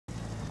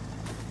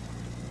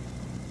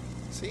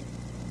See?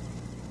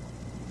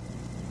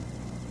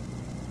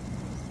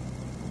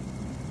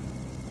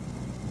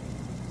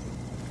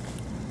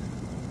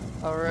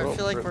 I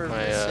feel like we're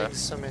missing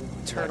some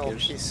internal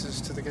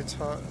pieces to the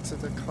guitar, to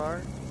the car.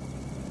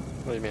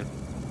 What do you mean?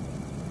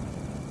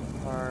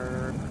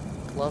 Our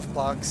glove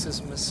box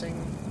is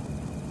missing.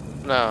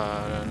 No.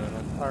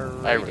 Our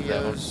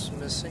radio's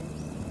missing.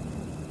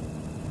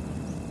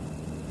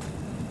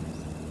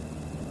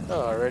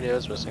 Oh, our radio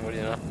is missing. What do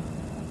you know?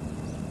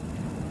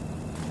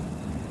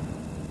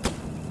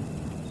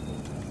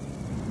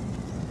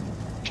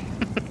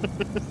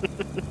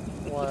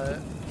 What?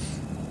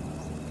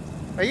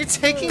 Are you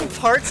taking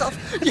parts off?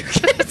 You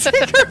can't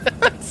take our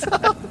parts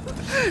off!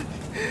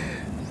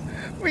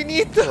 We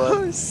need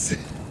those! I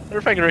wonder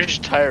if I can reach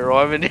a tire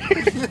while I'm in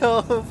here.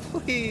 No,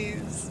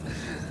 please.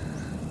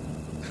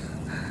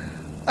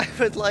 I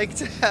would like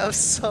to have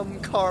some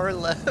car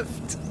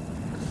left.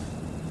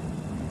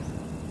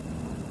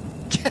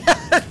 Get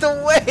out of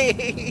the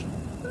way!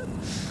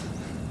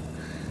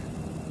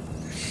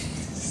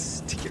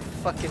 Stick your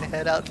fucking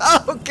head out.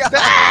 Oh god!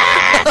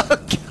 Oh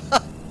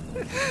god!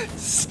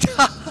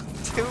 Stop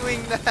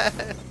doing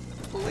that,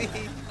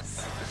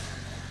 please.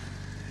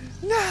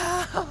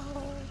 No!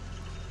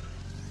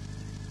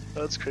 Oh,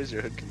 that's crazy.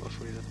 Your head came off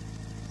for you.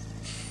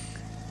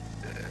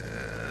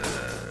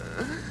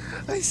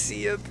 I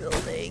see a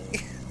building.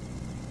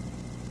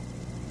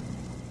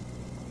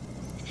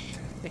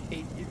 I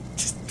hate you.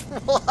 Just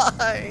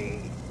why?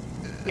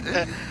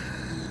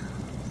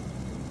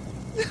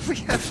 We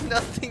have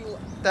nothing.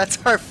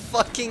 That's our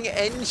fucking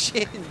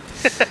engine.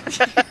 You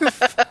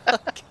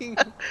fucking.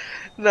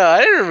 No,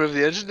 I didn't remove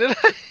the engine, did I?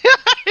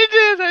 I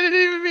did. I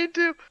didn't even mean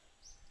to.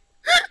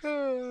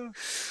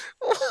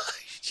 Why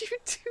did you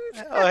do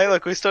that? Oh, hey,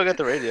 look, we still got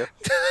the radio.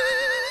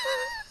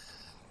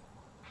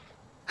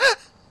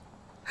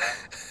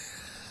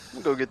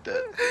 We'll go get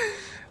that.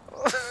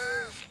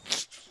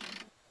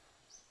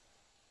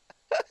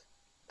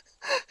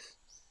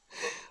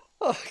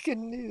 Oh, good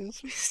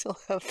news. We still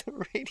have the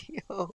radio.